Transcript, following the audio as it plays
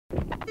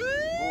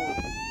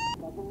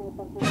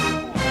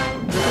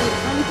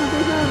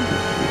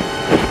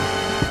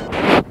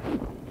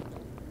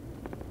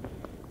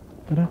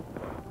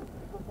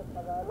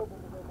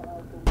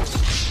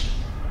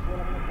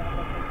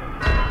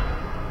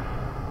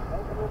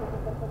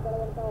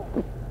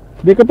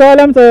Di ko po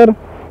alam, sir.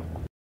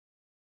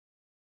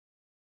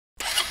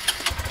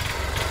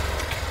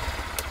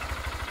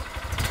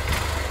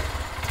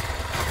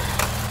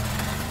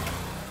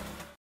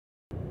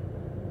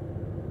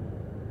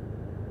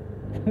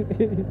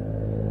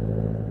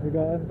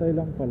 Nag-aantay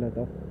lang pala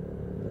to.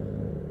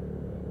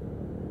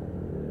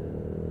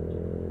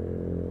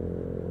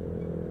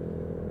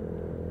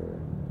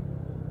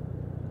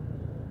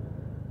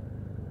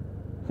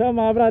 So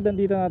mga brad,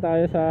 nandito na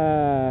tayo sa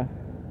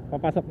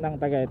papasok ng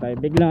Tagaytay.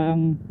 Bigla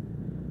ang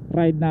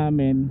ride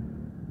namin.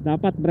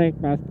 Dapat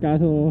breakfast,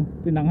 kaso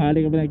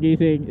tinanghali ko pa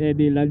nagising,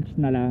 di lunch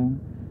na lang.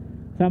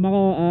 Sama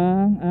ko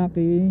ang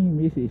aking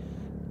misis.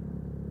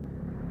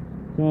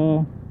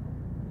 So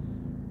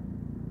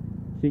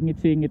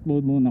singit-singit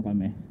muna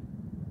kami.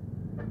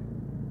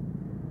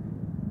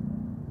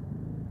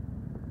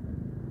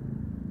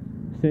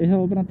 Sa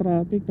sobrang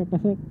traffic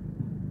papasok.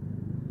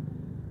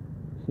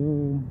 So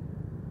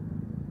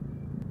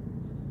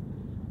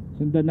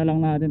sundan na lang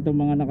natin itong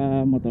mga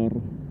nakamotor.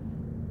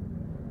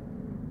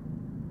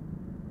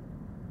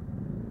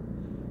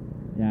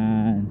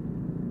 Yan.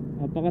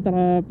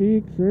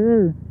 Napaka-traffic,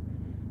 sir.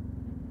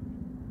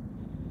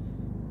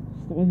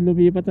 Gusto kong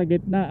lumipat sa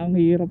gitna. Ang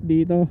hirap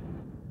dito.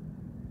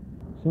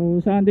 So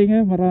Sunday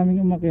ngayon,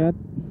 maraming umakyat.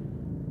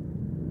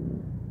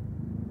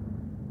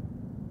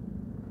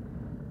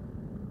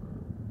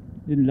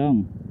 Yun lang.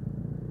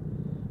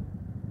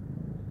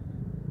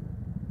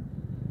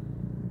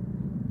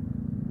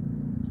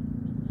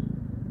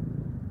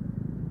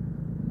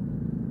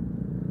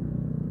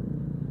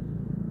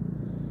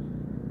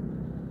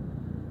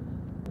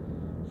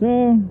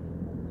 So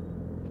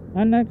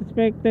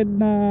unexpected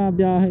na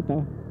biyahe to.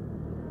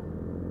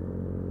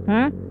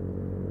 Ha?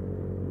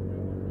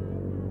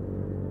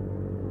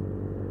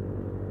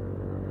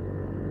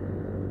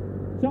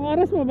 Isang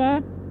oras pa ba?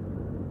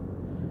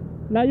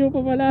 Layo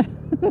pa pala.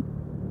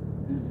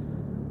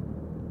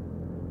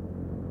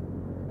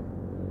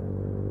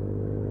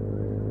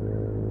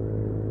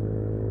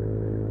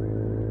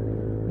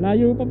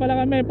 Layo pa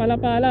pala kami,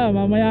 pala-pala.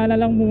 Mamaya na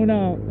lang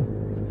muna.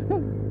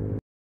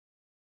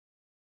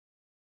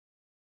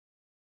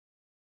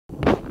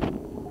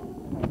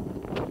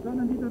 So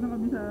nandito na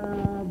kami sa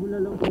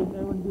Bulalo.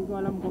 Ewan, di ko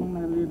alam kung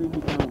naririnig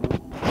ako.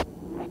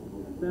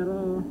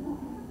 Pero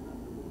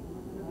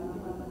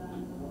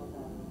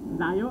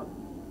layo.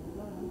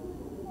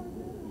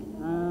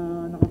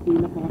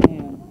 Nakapila pa kami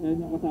yan.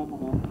 Yan yung kasama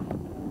ko.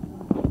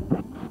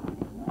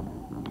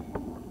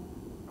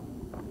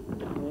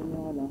 Yan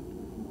yung ano.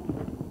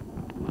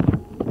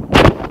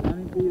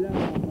 Daming pila.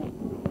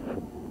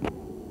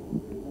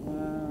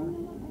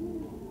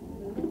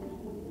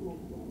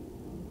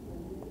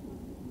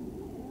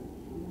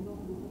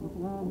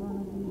 Napakahaba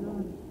ng pila.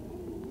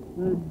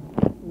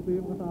 Ito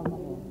yung kasama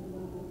ko.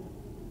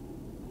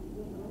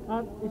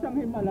 At isang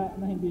himala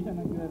na hindi siya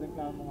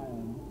nagrereklamo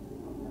ngayon.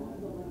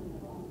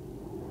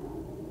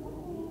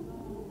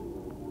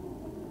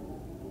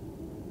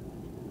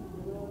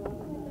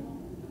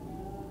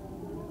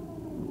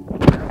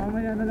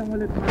 Mamaya na lang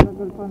ulit mga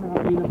pa,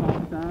 nakapila pa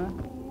kami sa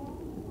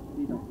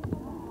dito.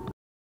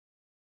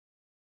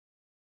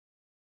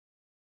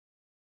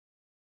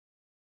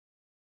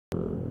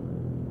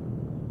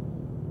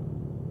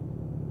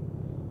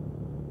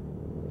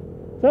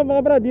 So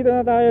mga brad, dito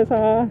na tayo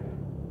sa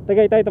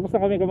Tagaytay, tapos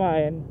na kami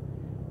kumain.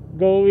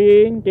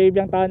 Going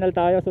KAYBIANG tunnel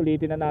tayo,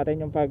 sulitin na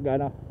natin yung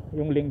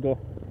yung linggo.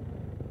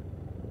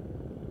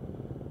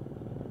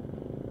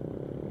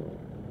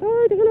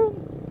 Ay, teka lang.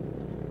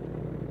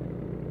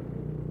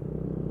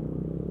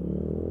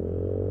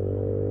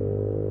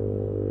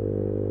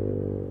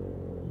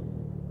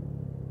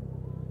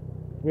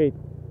 Wait.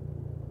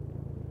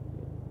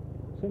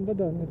 Saan ba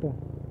doon ito?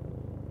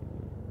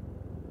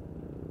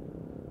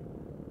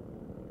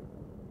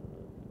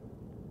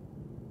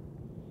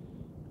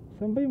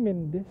 Saan ba yung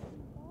Mendes?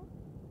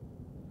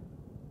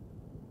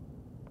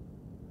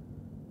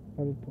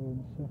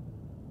 Alfonso.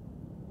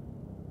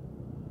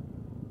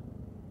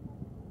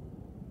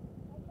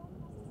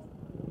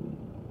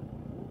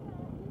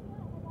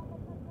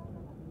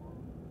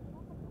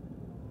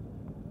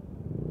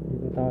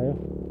 Dito tayo.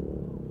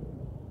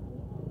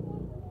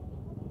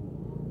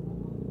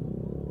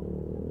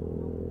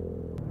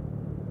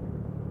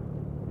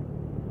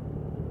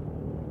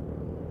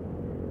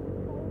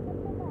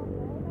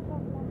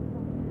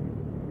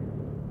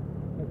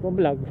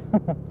 Nagpa-vlog.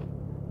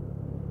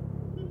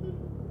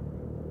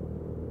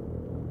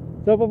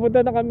 So pupunta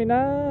na kami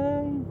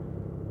ng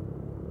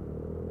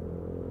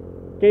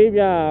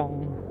KAYBIANG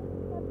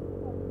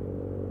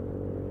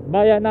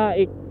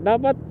Bayanaik.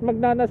 Dapat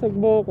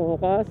magnanasugbo ko,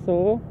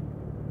 kaso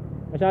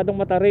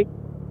masyadong matarik.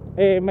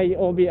 May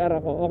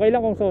OBR ako. Okay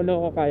lang kung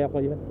solo ko, kaya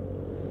ko yun.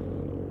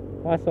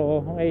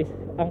 Kaso may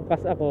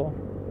angkas ako.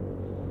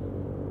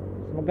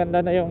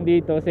 Maganda na yung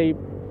dito,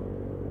 safe.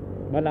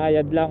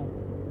 Banayad lang.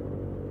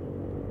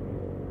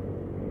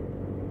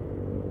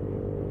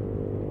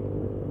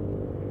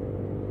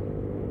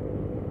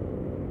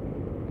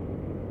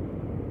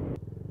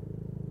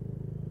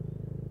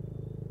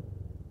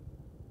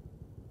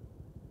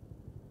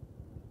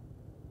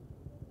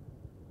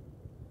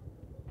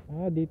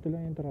 Ah, dito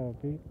lang yung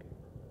traffic.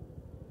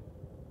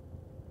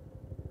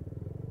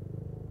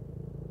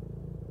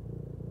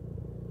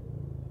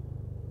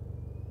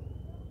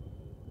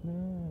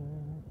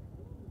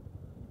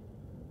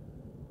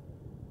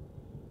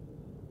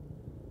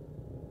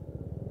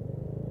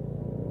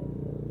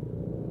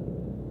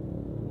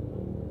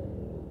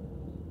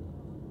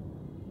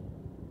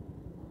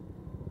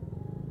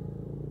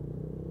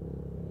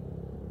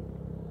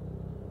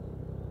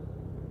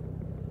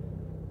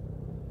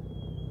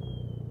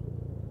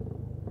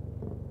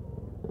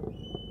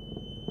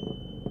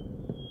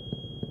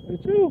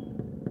 Ito.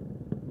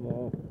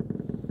 Wow.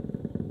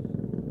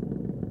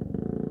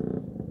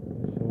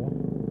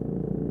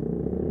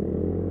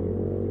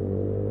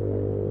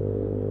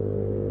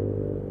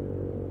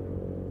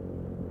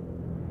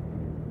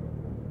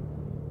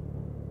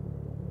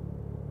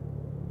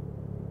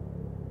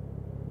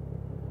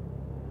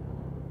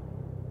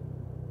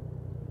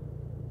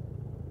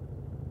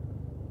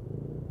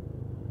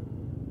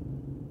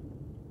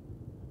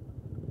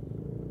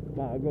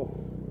 Bago.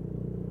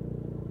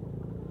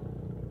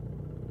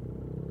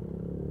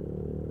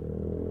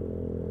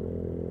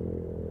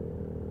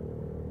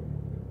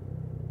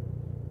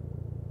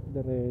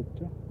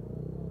 Diretso.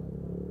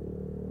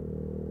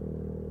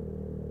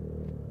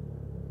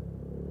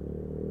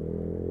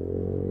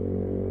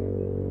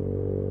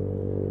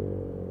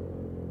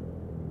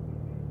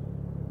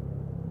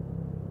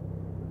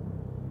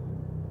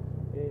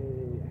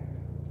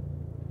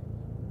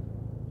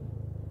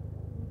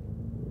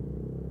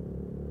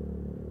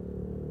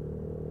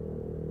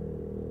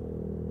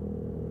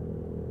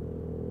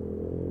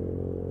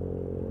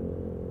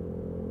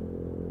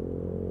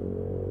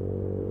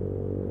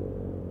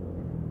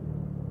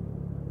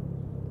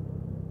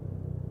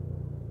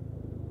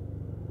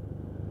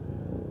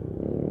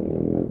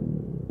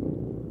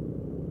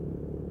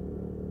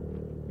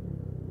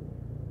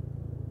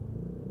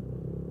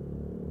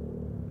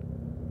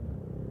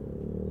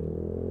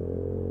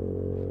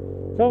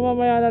 So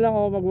mamaya na lang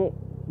ako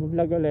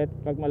mag-vlog ulit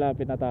pag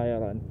malapit na tayo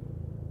ron.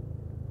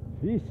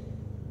 Peace.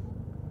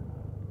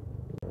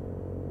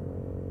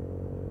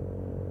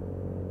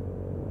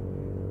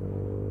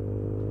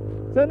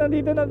 So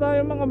nandito na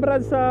tayo mga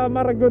brad sa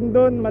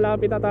Maragondon.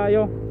 Malapit na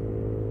tayo.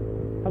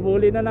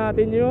 Habulin na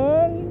natin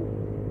yung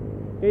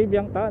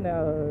KAYBIANG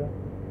Tunnel.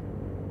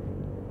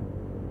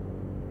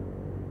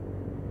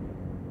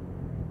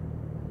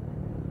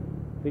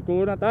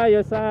 Dito na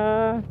tayo sa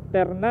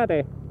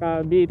Ternate,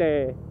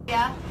 Cavite.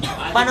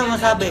 Paano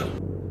masabi?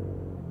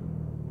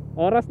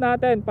 Oras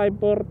natin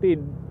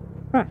 5:14.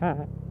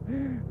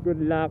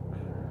 Good luck.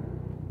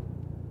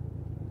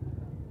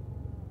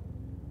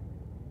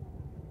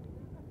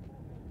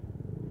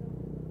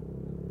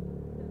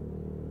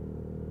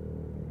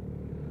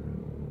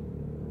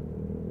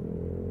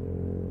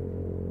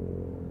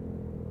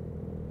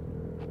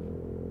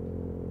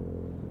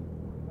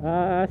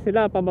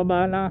 Sila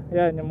pababa na.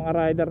 Yan, yung mga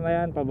rider na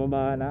yan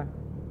pababa na.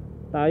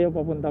 Tayo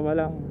papunta pa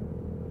lang.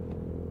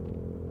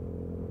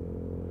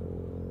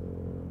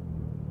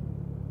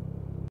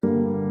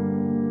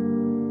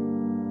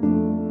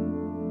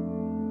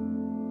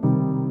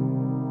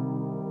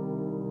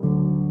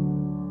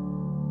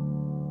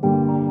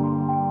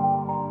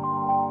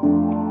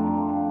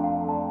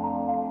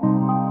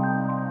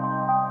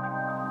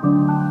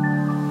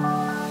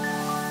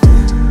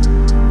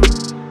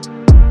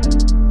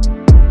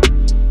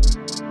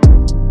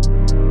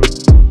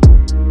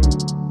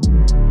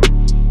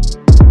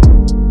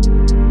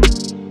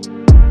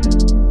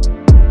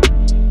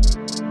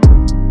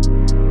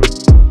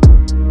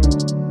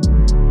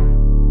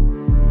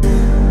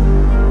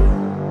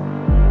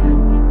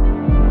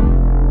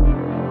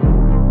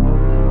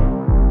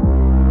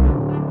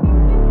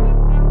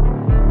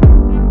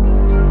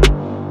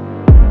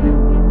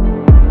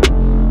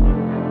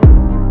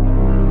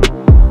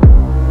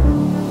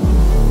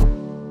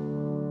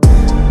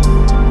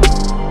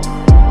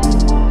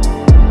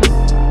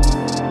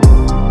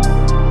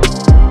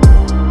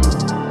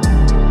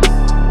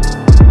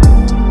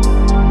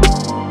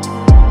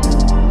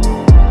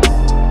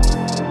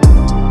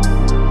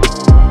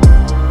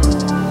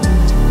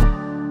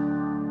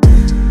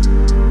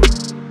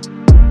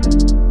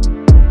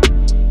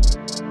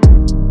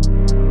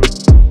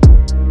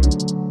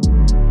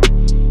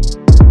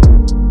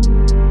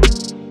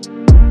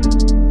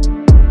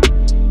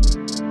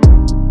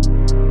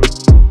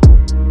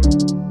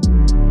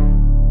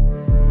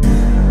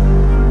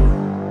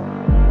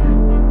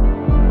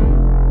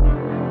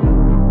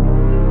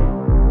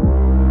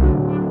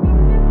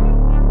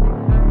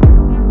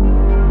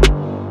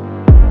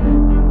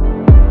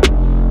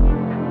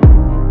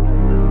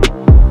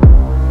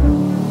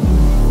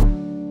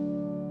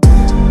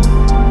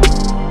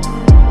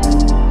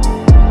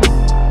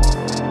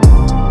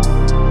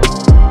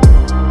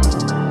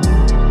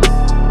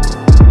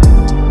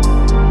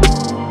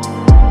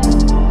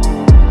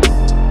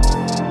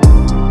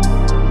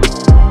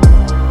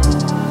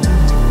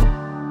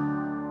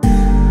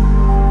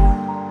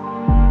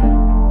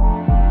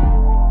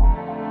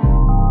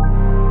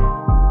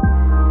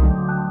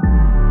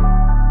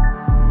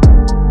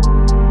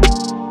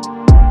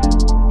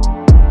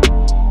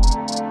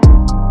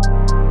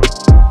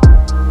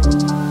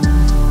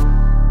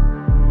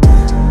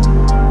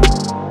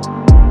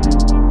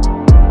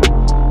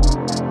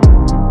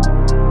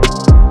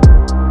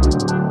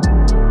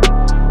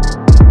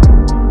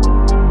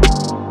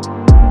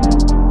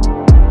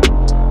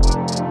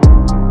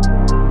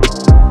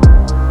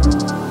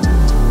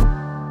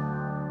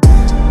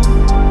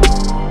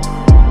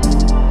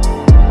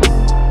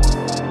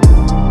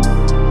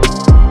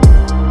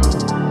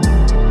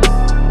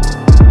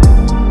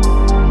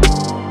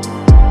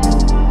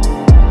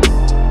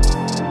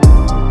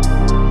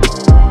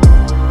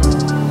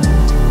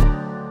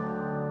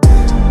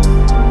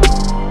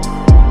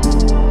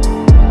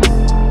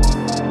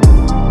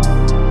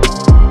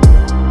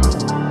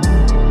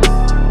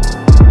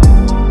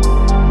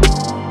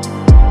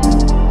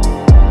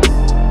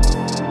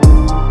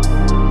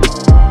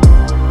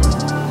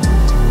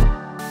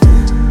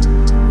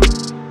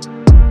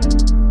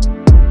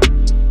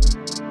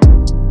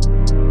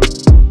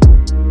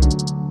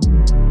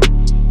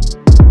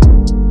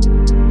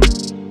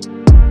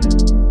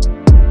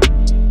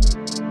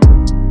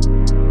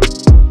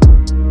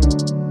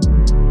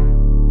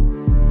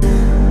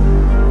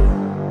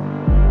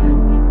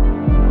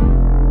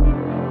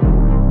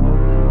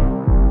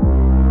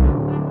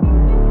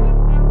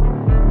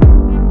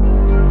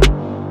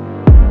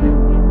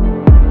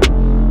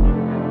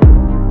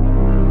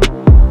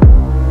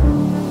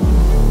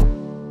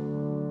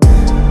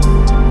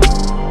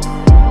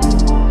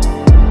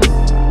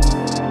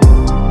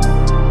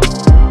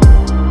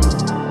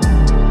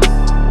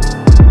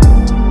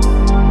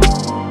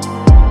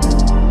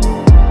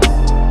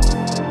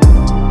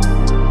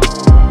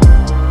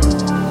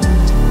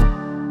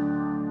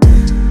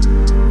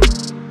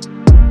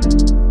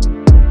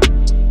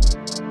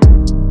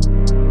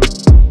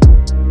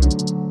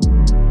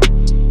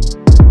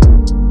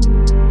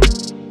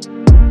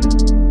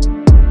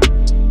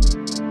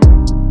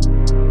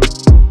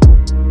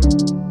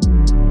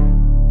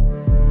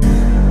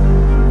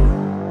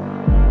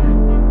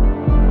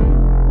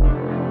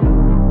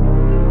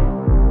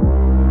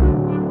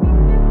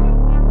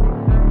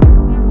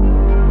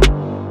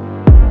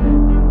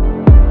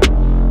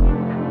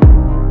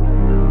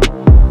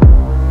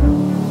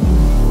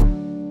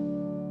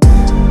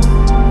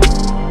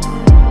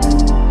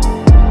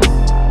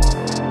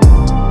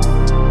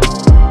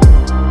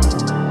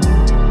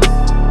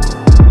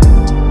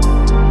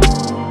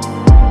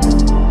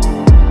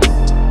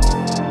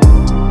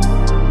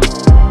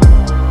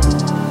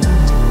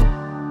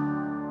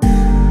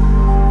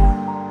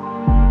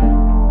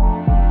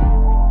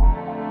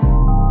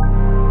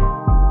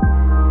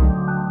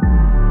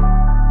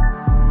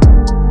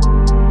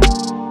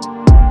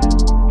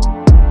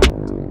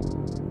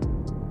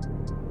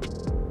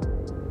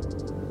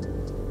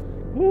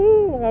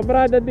 Mga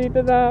brad,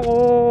 dito na ako.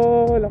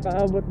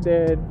 Nakaabot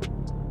din.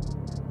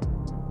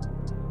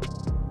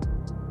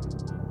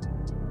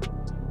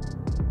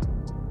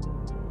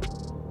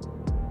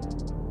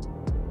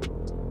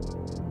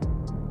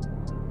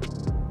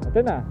 Ito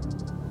na.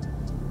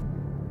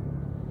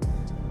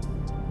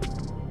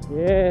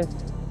 Yes.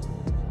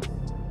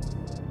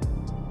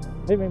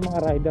 Ay, may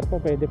mga rider pa,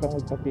 pwede pang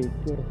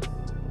magpa-picture.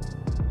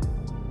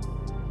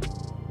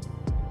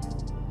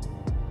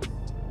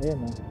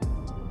 Ayan o.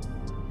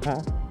 Ha?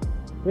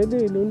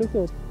 Pwede,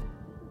 lulusot.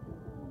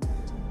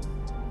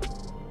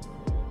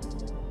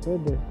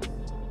 Pwede.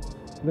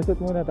 Lusot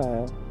muna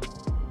tayo.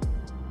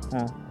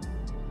 Ha?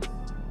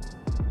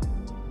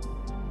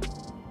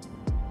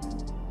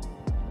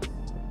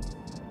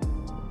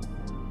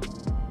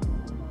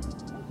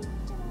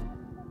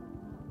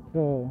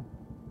 So,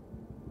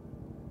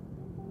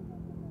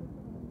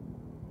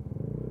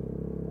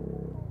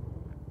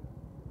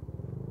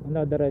 ano,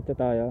 diretso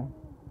tayo.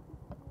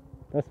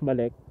 Tapos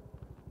balik.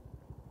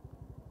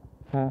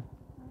 Ha?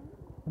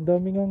 Ang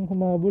dami ngang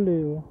humabol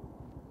eh. Oh.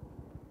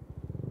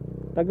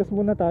 Tagos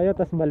muna tayo,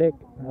 tapos balik.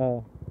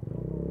 Oh.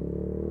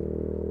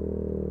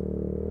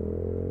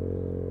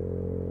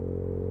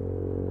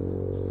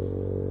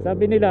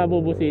 Sabi nila,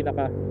 bubusina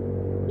ka.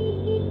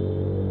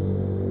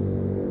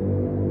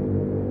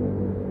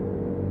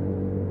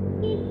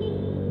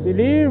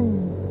 Dilim.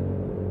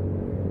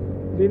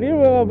 Dilim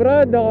mga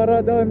brad,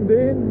 nakaradaan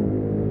din.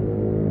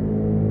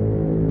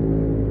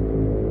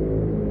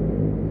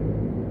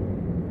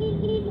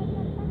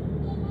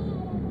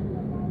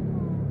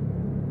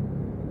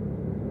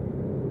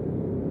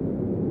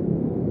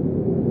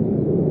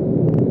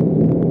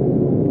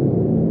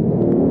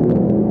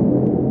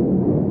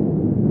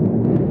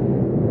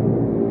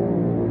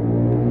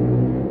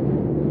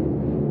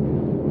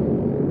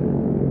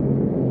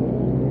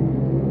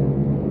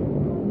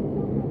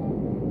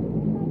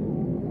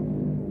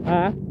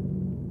 Ha?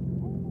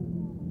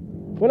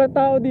 Walang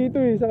tao dito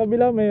eh. Sa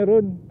kabila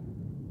mayroon.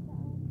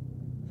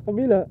 Sa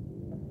kabila.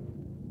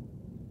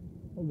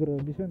 Oh,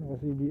 grabe siya.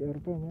 Naka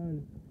CBR pa, mahal.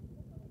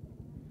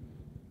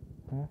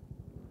 Ha?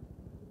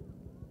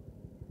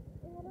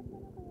 Iharap mo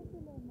na kaya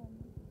sila, ma'am.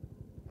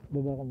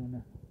 Baba ka muna.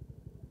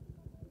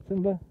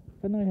 Saan ba?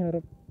 Paano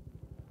iharap?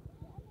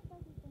 Ano ba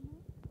dito na?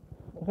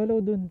 Akala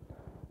ko dun.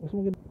 Mas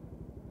maganda.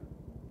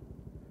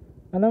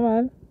 Ano,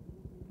 mahal?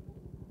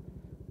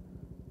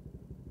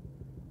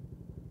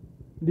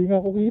 Hindi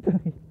nga ako kita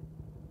eh.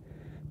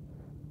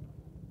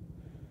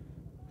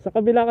 Sa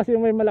kabila kasi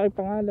may malaki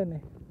pangalan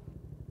eh.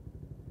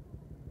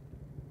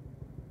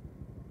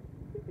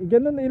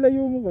 Ganun,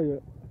 ilayo mo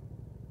kayo.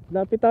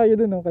 Lapit tayo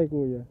dun oh, kay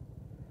kuya.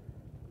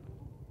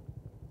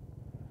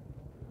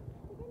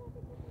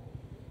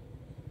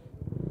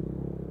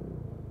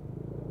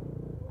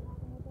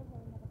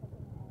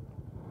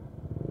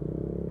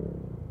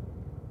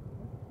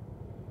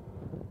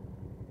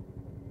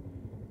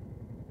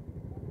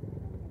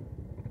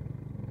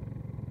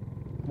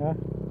 Ha?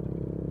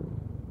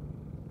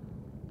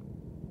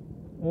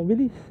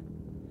 Mabilis.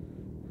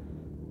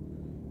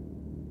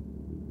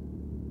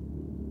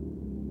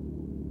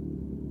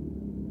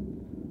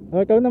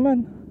 Oh, ikaw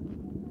naman.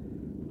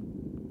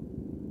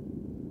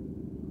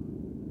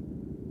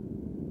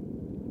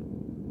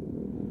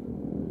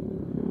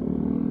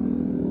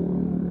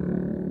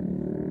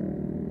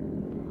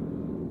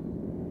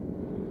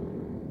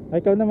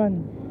 Ikaw naman.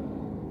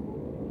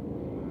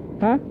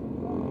 Ha?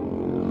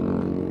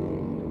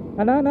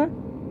 Ano?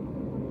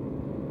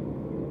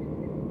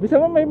 Bisa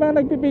mo may mga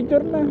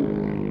nagpipicture na.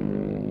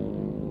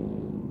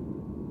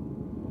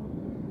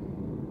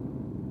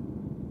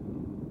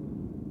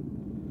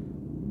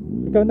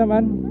 Ikaw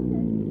naman.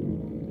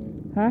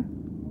 Ha?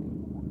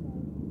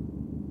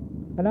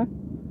 Ano?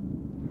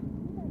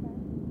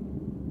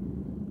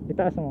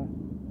 Itaas mo.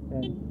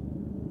 Ayan.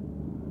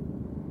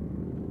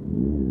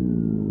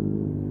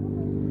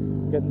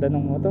 Ganda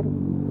ng motor.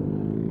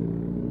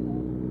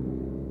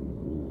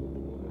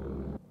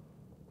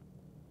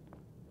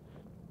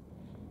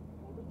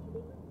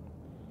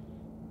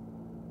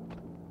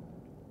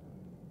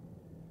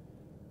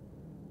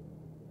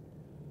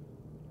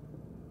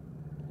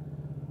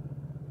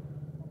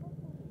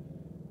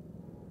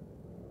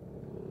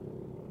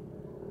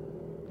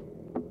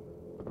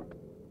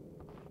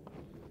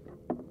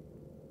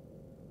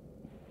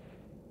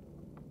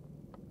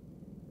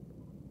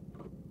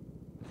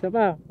 Isa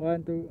pa.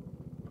 1, 2.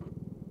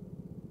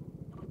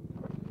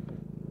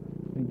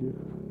 Thank you.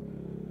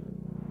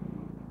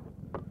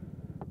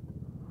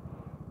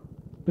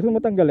 Gusto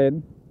mo tanggalin?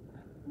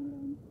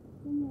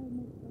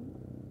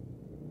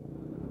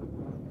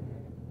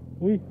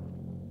 Uy.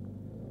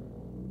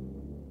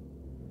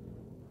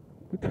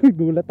 Ito,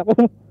 gulat ako.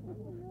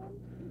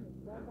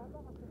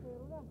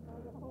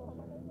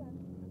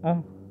 Ah.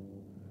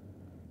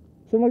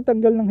 So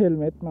magtanggal ng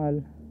helmet,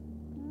 mahal.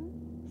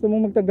 Gusto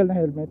mong magtanggal ng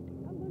helmet?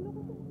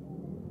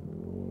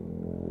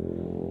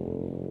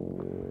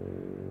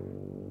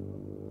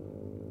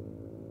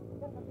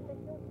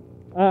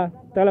 Ah,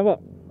 tala po.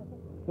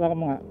 Wala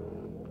mo nga.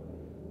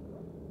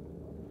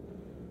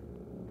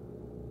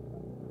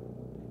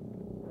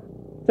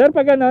 Sir,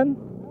 pag ganon.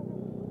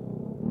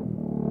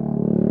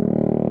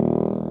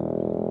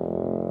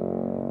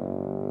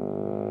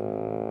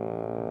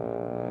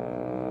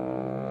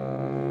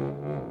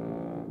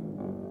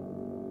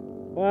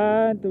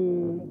 One,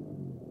 two.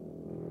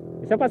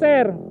 Isa pa,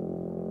 sir.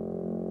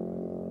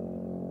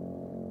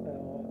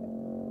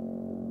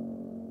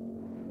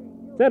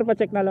 Sir,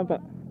 pa-check na lang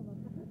pa.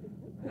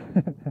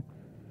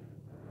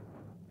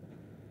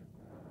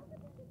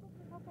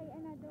 Okay,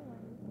 another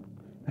one.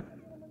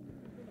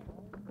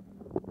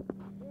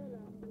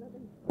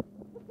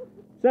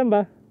 Saan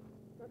ba?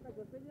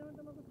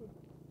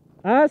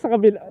 Ah, sa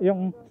kabila.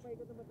 Yung...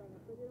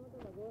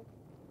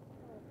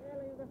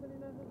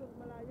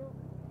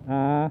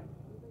 Ah.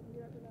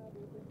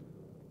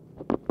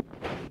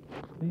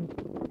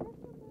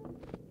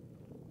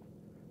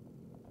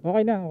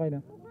 Okay na, okay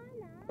na.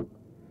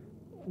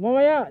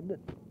 Mamaya.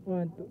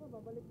 One, two.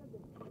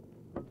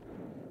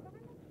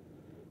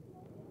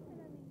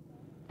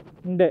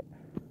 Hindi.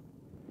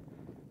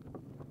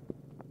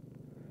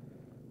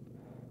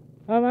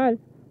 Ah, mahal.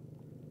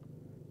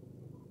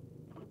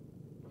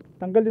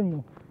 Tanggalin mo.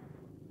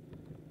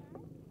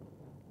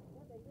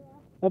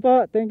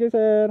 Opo, thank you,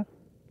 sir.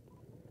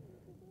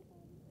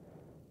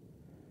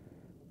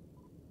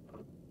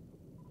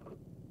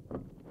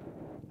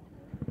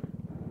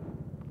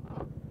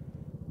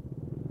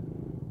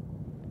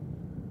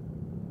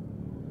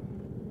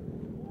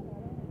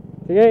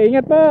 Sige,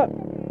 ingat po.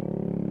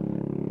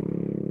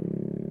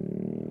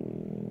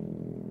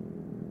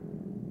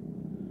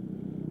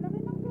 Laki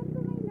ng ganito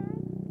may lang.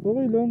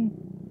 Okay lang.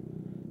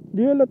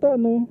 Di halata,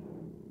 ano.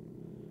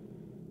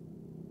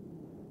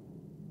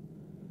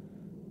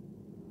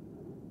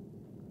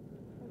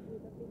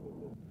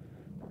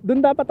 Doon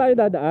dapat tayo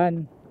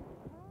dadaan.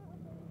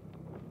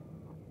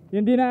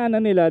 Yung dinaanan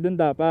nila, doon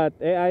dapat.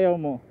 Eh, ayaw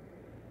mo.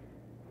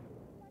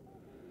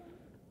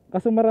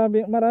 Kaso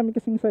marami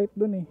kasing site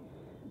doon eh.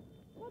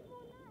 Huwag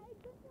muna, ay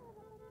doon sa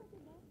harap,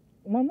 diba?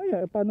 Mamaya,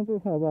 paano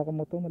po hawakan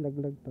mo to?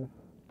 Malaglag to.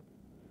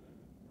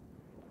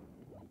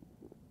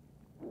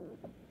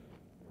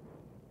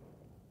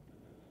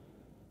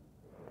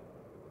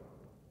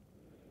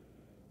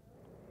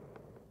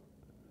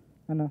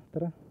 Ano,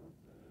 tara.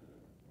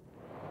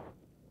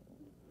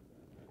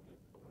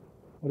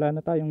 Wala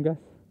na tayong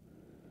gas.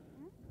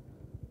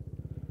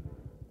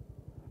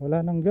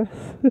 Wala nang gas.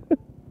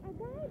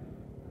 Agad!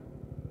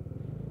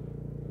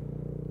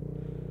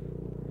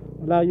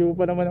 Layo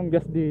pa naman ang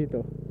gas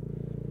dito.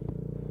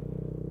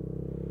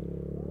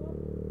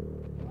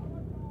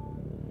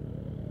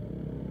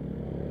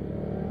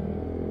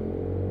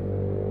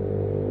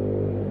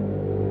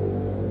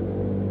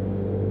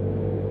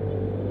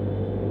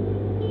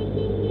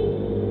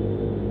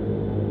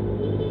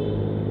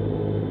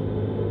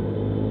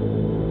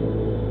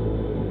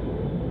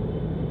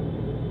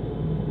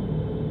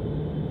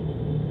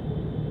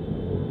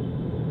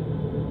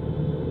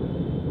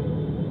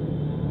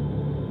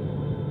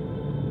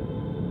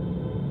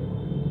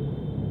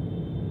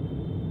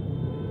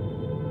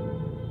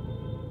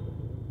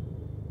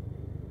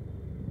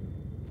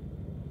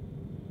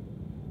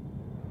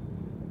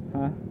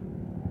 Ha?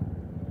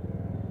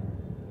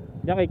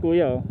 Diyan kay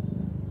kuya oh.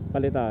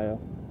 Palit tayo.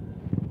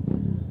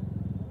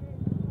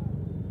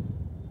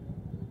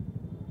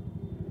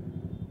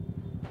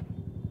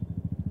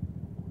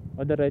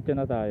 O diretso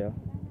na tayo.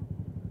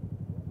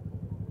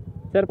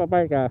 Sir,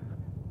 papark ka.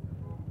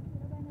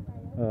 Baba na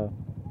tayo. Oh.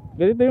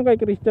 Ganito yung kay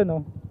Christian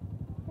oh.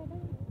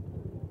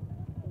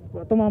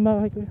 Teka,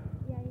 Tumama kay kuya.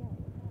 yeah, yeah.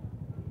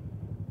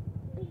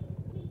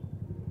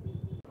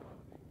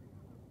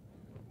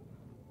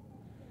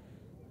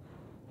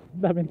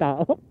 Daming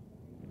tao.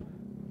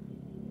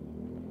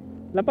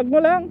 Lapag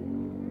mo lang.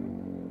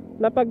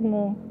 Lapag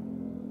mo.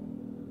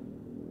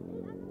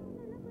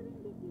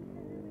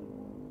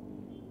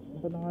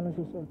 Ako na nga lang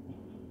susunod.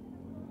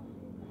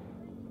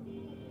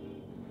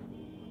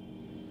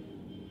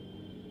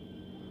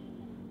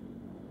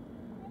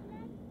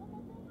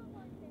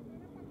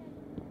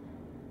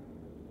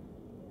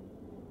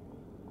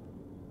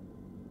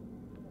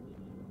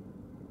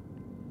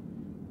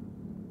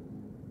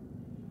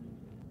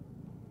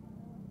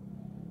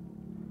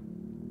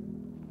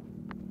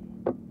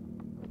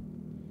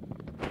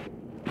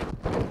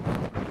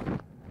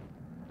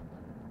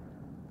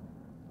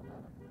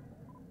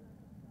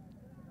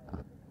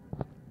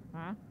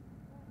 Ha?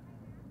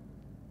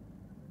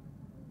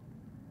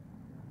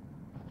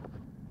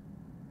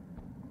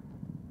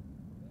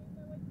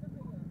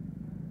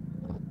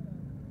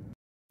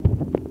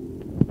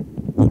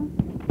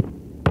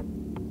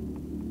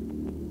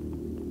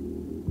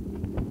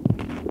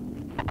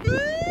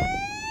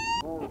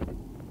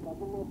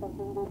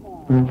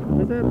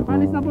 Sir,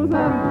 palis na po,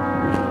 sir.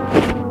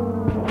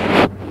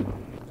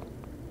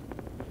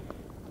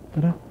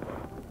 Tara.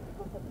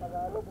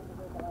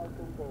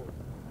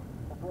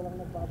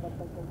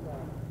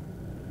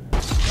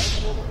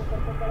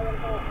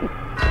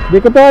 Di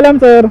ko to alam,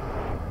 sir.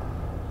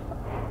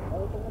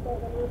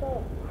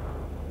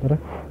 Tara.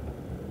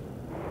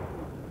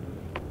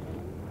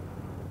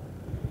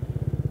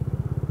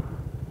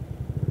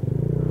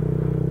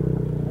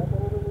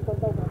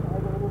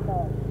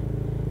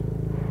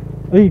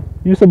 Ay,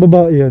 yung sa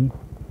baba yan.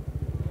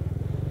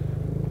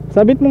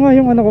 Sabit mo nga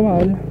yung ano ko,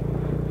 Mahal.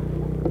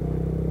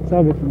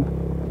 Sabit mo.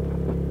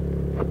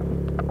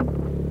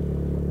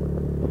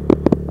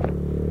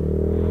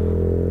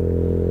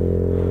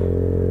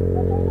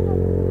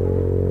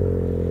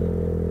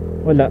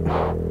 Wala.